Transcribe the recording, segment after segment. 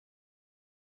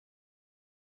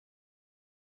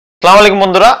আসসালামু আলাইকুম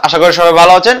বন্ধুরা, আশা করি সবাই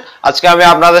ভালো আছেন। আজকে আমি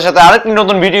আপনাদের সাথে আরেকটি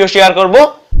নতুন ভিডিও শেয়ার করব।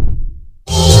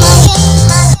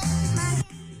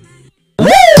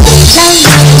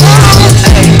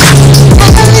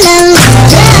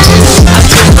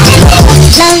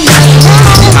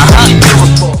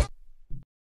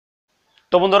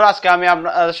 তো বন্ধুরা, আজকে আমি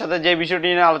আপনাদের সাথে যে বিষয়টি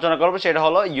নিয়ে আলোচনা করব সেটা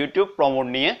হলো ইউটিউব প্রমোট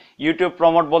নিয়ে। ইউটিউব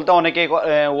প্রমোট বলতে অনেকে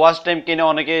ওয়াচ টাইম কিনে,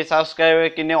 অনেকে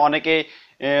সাবস্ক্রাইবার কিনে, অনেকে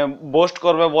পোস্ট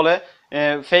করবে বলে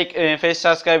fake fake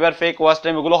subscriber, fake watch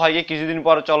time এগুলো হয় কি কিছুদিন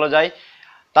পরে চলে যায়।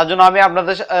 তার জন্য আমি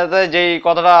আপনাদের সাথে যেই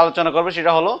কথাটা আলোচনা করব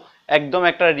সেটা হলো একদম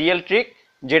একটা রিয়েল ট্রিক,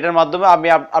 যেটার মাধ্যমে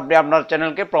আপনি আপনার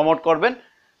চ্যানেলকে প্রমোট করবেন।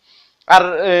 আর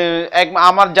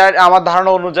আমার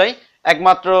ধারণা অনুযায়ী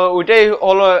একমাত্র ওইটাই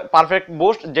হলো পারফেক্ট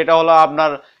বুস্ট, যেটা হলো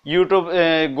আপনার ইউটিউব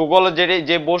গুগল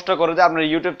যে বুস্টটা করে দেয় আপনার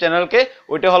ইউটিউব চ্যানেলকে,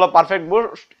 ওইটা হলো পারফেক্ট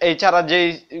বুস্ট। এছাড়া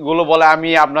যেইগুলো বলে আমি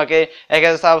আপনাকে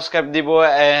 1000 সাবস্ক্রাইব দিব,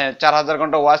 4000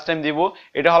 ঘন্টা ওয়াচ টাইম দিব,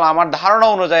 এটা হলো আমার ধারণা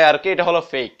অনুযায়ী আর কি, এটা হলো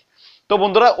ফেক। তো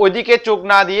বন্ধুরা, ওইদিকে চোখ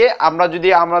না দিয়ে আমরা যদি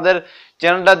আমাদের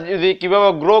চ্যানেলটা যদি কিভাবে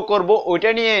গ্রো করব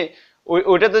ওইটা নিয়ে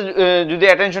ওইটাতে যদি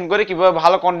অ্যাটেনশন করি, কিভাবে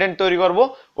ভালো কন্টেন্ট তৈরি করব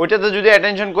ওইটাতে যদি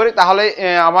অ্যাটেনশন করি, তাহলে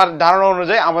আমার ধারণা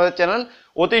অনুযায়ী আমাদের চ্যানেল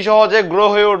অতি সহজে গ্রো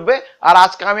হয়ে উঠবে। আর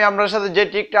আজকে আমি আপনার সাথে যে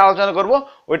ট্রিকটা আলোচনা করব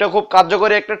ওইটা খুব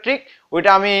কার্যকরী একটা ট্রিক। ওইটা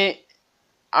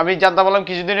আমি জানতে পারলাম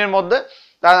কিছুদিনের মধ্যে।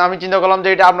 তা আমি চিন্তা করলাম যে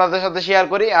এটা আপনাদের সাথে শেয়ার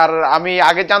করি। আর আমি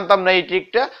আগে জানতাম না এই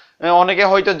ট্রিকটা, অনেকে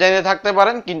হয়তো জেনে থাকতে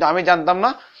পারেন কিন্তু আমি জানতাম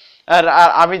না। আর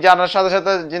আমি জানার সাথে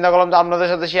সাথে চিন্তা করলাম যে আপনাদের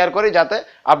সাথে শেয়ার করি, যাতে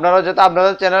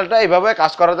আপনাদের চ্যানেলটা এইভাবে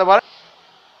কাজ করাতে পারেন।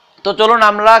 তো চলুন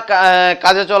আমরা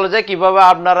কাজে চলে যাই, কিভাবে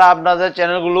আপনারা আপনাদের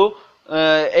চ্যানেলগুলো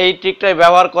এই ট্রিকটাই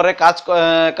ব্যবহার করে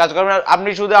কাজ করবেন। আপনি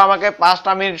শুধু আমাকে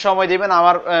 5টা মিনিট সময় দিবেন,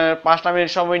 আমার 5টা মিনিট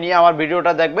সময় নিয়ে আমার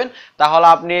ভিডিওটা দেখবেন, তাহলে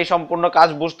আপনি এই সম্পূর্ণ কাজ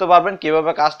বুঝতে পারবেন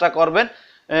কিভাবে কাজটা করবেন।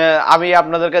 আমি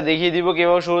আপনাদেরকে দেখিয়ে দিব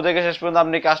কিভাবে শুরু থেকে শেষ পর্যন্ত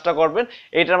আপনি কাজটা করবেন।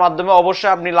 এটার মাধ্যমে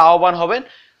অবশ্যই আপনি লাভবান হবেন।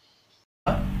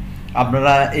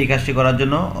 আপনারা এই কাজটি করার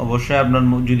জন্য অবশ্যই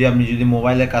আপনি যদি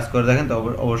মোবাইলে কাজ করে দেখেন তো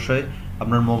অবশ্যই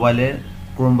আপনার মোবাইলে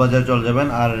ক্রোম ব্রাউজার চলে যাবেন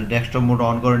আর ডেস্কটপ মোড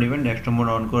অন করে নেবেন। ডেস্কটপ মোড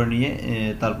অন করে নিয়ে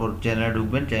তারপর চ্যানেলে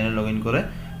ঢুকবেন, চ্যানেল লগ ইন করে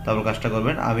তারপর কাজটা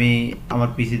করবেন। আমি আমার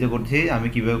পিসিতে করছি, আমি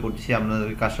কিভাবে করছি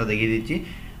আপনাদেরকে কাজটা দেখিয়ে দিচ্ছি।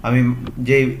 আমি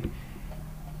যে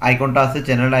আইকনটা আছে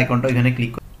চ্যানেল আইকনটা ওইখানে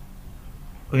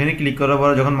ক্লিক করার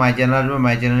পরে যখন মাই চ্যানেল আসবে,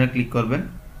 মাই চ্যানেলে ক্লিক করবেন।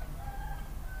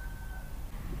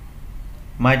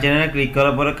 মাই চ্যানেলে ক্লিক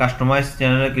করার পরে কাস্টমাইজ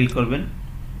চ্যানেলে ক্লিক করবেন।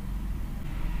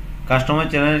 কাস্টমাইজ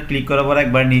চ্যানেলে ক্লিক করার পরে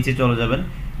একবার নিচে চলে যাবেন।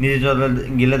 নিচে চলে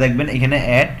গেলে দেখবেন এখানে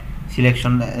অ্যাড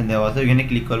সিলেকশন দেওয়া আছে, ওইখানে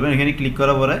ক্লিক করবেন। ওইখানে ক্লিক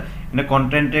করার পরে এখানে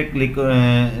কন্টেন্টে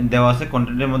দেওয়া আছে,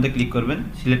 কন্টেন্টের মধ্যে ক্লিক করবেন,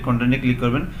 সিলেক্ট কন্টেন্টে ক্লিক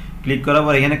করবেন। ক্লিক করার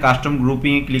পর এখানে কাস্টম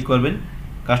গ্রুপিংয়ে ক্লিক করবেন।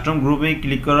 কাস্টম গ্রুপিংয়ে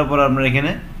ক্লিক করার পর আপনার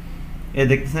এখানে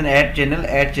দেখতেছেন অ্যাড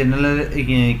চ্যানেলে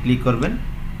ক্লিক করবেন।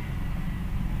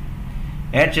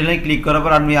 অ্যাড চ্যানেলে ক্লিক করার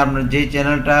পর আপনি আপনার যে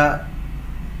চ্যানেলটা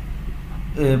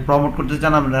প্রমোট করতে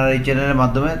চান আপনারা এই চ্যানেলের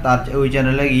মাধ্যমে, তার ওই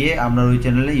চ্যানেলে গিয়ে আপনার ওই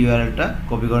চ্যানেলে ইউআরএলটা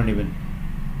কপি করে নেবেন।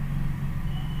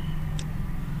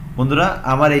 বন্ধুরা,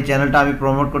 আমার এই চ্যানেলটা আমি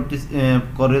প্রমোট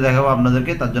করে দেখাবো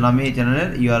আপনাদেরকে, তার জন্য আমি এই চ্যানেলের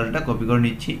ইউআরএলটা কপি করে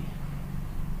নিচ্ছি।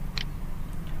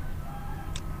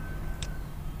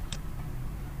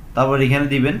 তারপর এখানে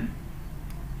দিবেন,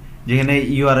 যেখানে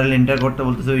ইউআরএল এন্টার করতে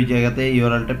বলতেছে ওই জায়গাতে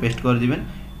ইউআরএলটা পেস্ট করে দিবেন।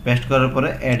 পেস্ট করার পরে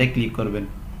অ্যাডে ক্লিক করবেন।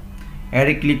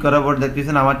 অ্যাডে ক্লিক করার পর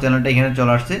দেখতেছেন আমার চ্যানেলটা এখানে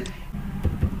চলে আসছে।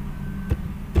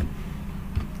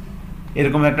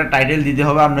 এরকম একটা টাইটেল দিতে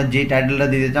হবে, আপনার যে টাইটেলটা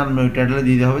দিতে চান ওই টাইটেলটা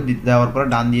দিতে হবে। দেওয়ার পরে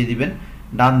ডান দিয়ে দিবেন।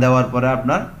 ডান দেওয়ার পরে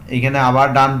আপনার এখানে আবার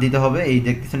ডান দিতে হবে, এই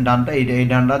দেখতেছেন ডানটা, এই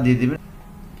ডানটা দিয়ে দিবেন।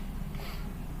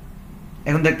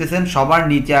 এখন দেখতেছেন সবার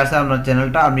নিচে আসে আপনার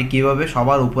চ্যানেলটা, আপনি কিভাবে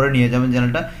সবার উপরে নিয়ে যাবেন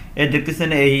চ্যানেলটা। এই দেখতেছেন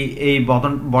এই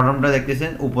বটনটা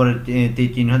দেখতেছেন উপরে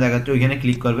চিহ্ন দেখাচ্ছে, ওইখানে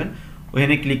ক্লিক করবেন।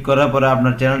 ওইখানে ক্লিক করার পরে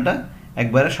আপনার চ্যানেলটা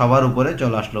একবারে সবার উপরে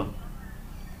চলে আসলো।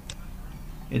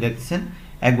 এই দেখতেছেন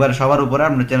একবারে সবার উপরে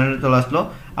আপনার চ্যানেলটা চলে আসলো।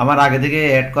 আমার আগে থেকে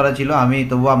অ্যাড করা ছিল, আমি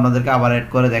তবু আপনাদেরকে আবার অ্যাড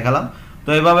করে দেখালাম। তো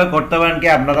এইভাবে করতে পারেন কি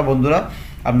আপনারা বন্ধুরা,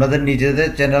 আপনাদের নিজেদের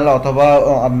চ্যানেল অথবা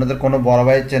আপনাদের কোনো বড়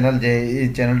ভাইয়ের চ্যানেল যে এই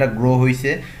চ্যানেলটা গ্রো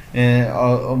হয়েছে,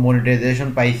 মনিটাইজেশন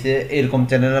পাইছে, এরকম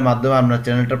চ্যানেলের মাধ্যমে আপনার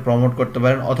চ্যানেলটা প্রমোট করতে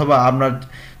পারেন। অথবা আপনার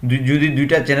যদি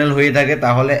 2টা চ্যানেল হয়ে থাকে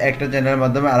তাহলে একটা চ্যানেলের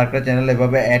মাধ্যমে আরেকটা চ্যানেল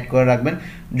এভাবে অ্যাড করে রাখবেন।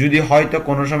 যদি হয়তো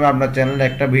কোনো সময় আপনার চ্যানেলে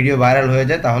একটা ভিডিও ভাইরাল হয়ে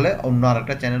যায় তাহলে অন্য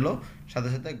আরেকটা চ্যানেলও সাথে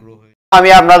সাথে গ্রো হয়ে আমি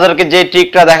আপনাদেরকে যে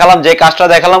ট্রিকটা দেখালাম, যে কাজটা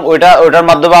দেখালাম, ওইটার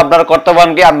মাধ্যমে আপনারা করতে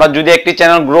পারেন কি, আপনার যদি একটি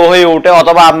চ্যানেল গ্রো হয়ে ওঠে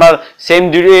অথবা আপনার সেম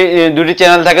দুটি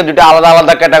চ্যানেল থাকে, দুটি আলাদা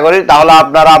আলাদা ক্যাটাগরি, তাহলে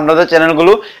আপনারা আপনাদের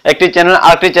চ্যানেলগুলো একটি চ্যানেল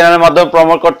আরেকটি চ্যানেলের মাধ্যমে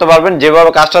প্রমোট করতে পারবেন,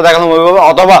 যেভাবে কাজটা দেখালাম ওইভাবে।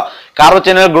 অথবা কারো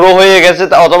চ্যানেল গ্রো হয়ে গেছে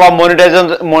অথবা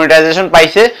মনিটাইজেশন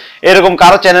পাইছে, এরকম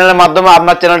কারো চ্যানেলের মাধ্যমে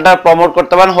আপনার চ্যানেলটা প্রমোট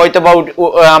করতে পারেন। হয়তো বা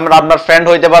আপনার ফ্রেন্ড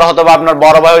হইতে পারে, অথবা আপনার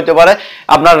বড় ভাই হইতে পারে,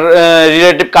 আপনার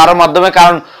রিলেটিভ কারোর মাধ্যমে।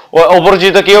 কারণ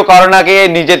অপরিচিত কেউ করে না, কি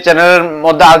নিজের চ্যানেলের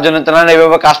মধ্যে আরেকজনের চ্যানেল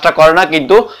এইভাবে কাজটা করে না,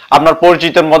 কিন্তু আপনার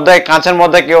পরিচিতের মধ্যে কাছের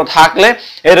মধ্যে কেউ থাকলে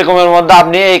এরকমের মধ্যে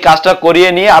আপনি এই কাজটা করিয়ে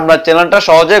নিয়ে আপনার চ্যানেলটা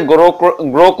সহজে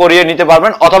গ্রো করিয়ে নিতে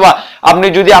পারবেন। অথবা আপনি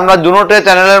যদি আপনার দুটো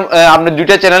চ্যানেলের আপনি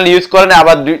দুইটা চ্যানেল ইউজ করেন,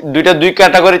 আবার দুই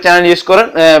ক্যাটাগরি চ্যানেল ইউজ করেন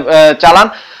চালান,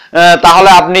 তাহলে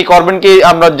আপনি করবেন কি,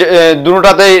 আমরা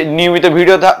দুটোটাতে নিয়মিত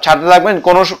ভিডিও ছাড়তে থাকবেন।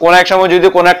 কোনো এক সময় যদি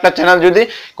কোনো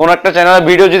একটা চ্যানেলের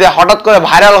ভিডিও যদি হঠাৎ করে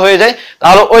ভাইরাল হয়ে যায়,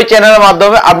 তাহলে ওই চ্যানেলের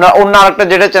মাধ্যমে আপনার অন্য আরেকটা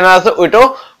যেটা চ্যানেল আছে ওইটাও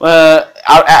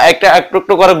একটু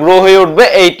একটু করে গ্রো হয়ে উঠবে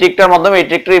এই ট্রিকটার মাধ্যমে। এই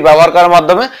ট্রিকটি ব্যবহার করার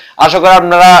মাধ্যমে আশা করি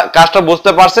আপনারা কাজটা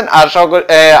বুঝতে পারছেন।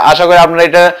 আশা করি আপনারা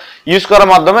এটা ইউজ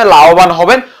করার মাধ্যমে লাভবান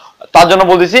হবেন। তার জন্য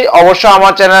বলতেছি, অবশ্যই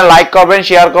আমার চ্যানেল লাইক করবেন,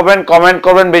 শেয়ার করবেন, কমেন্ট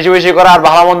করবেন বেশি বেশি করে, আর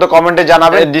ভালো মন্দ কমেন্টে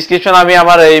জানাবেন। ডিসক্রিপশন আমি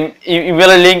আমার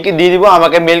ইমেলের লিংক দিয়ে দিব,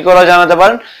 আমাকে মেল করে জানাতে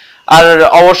পারেন। আর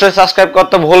অবশ্যই সাবস্ক্রাইব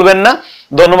করতে ভুলবেন না।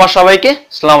 ধন্যবাদ সবাইকে।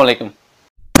 আসসালামু আলাইকুম।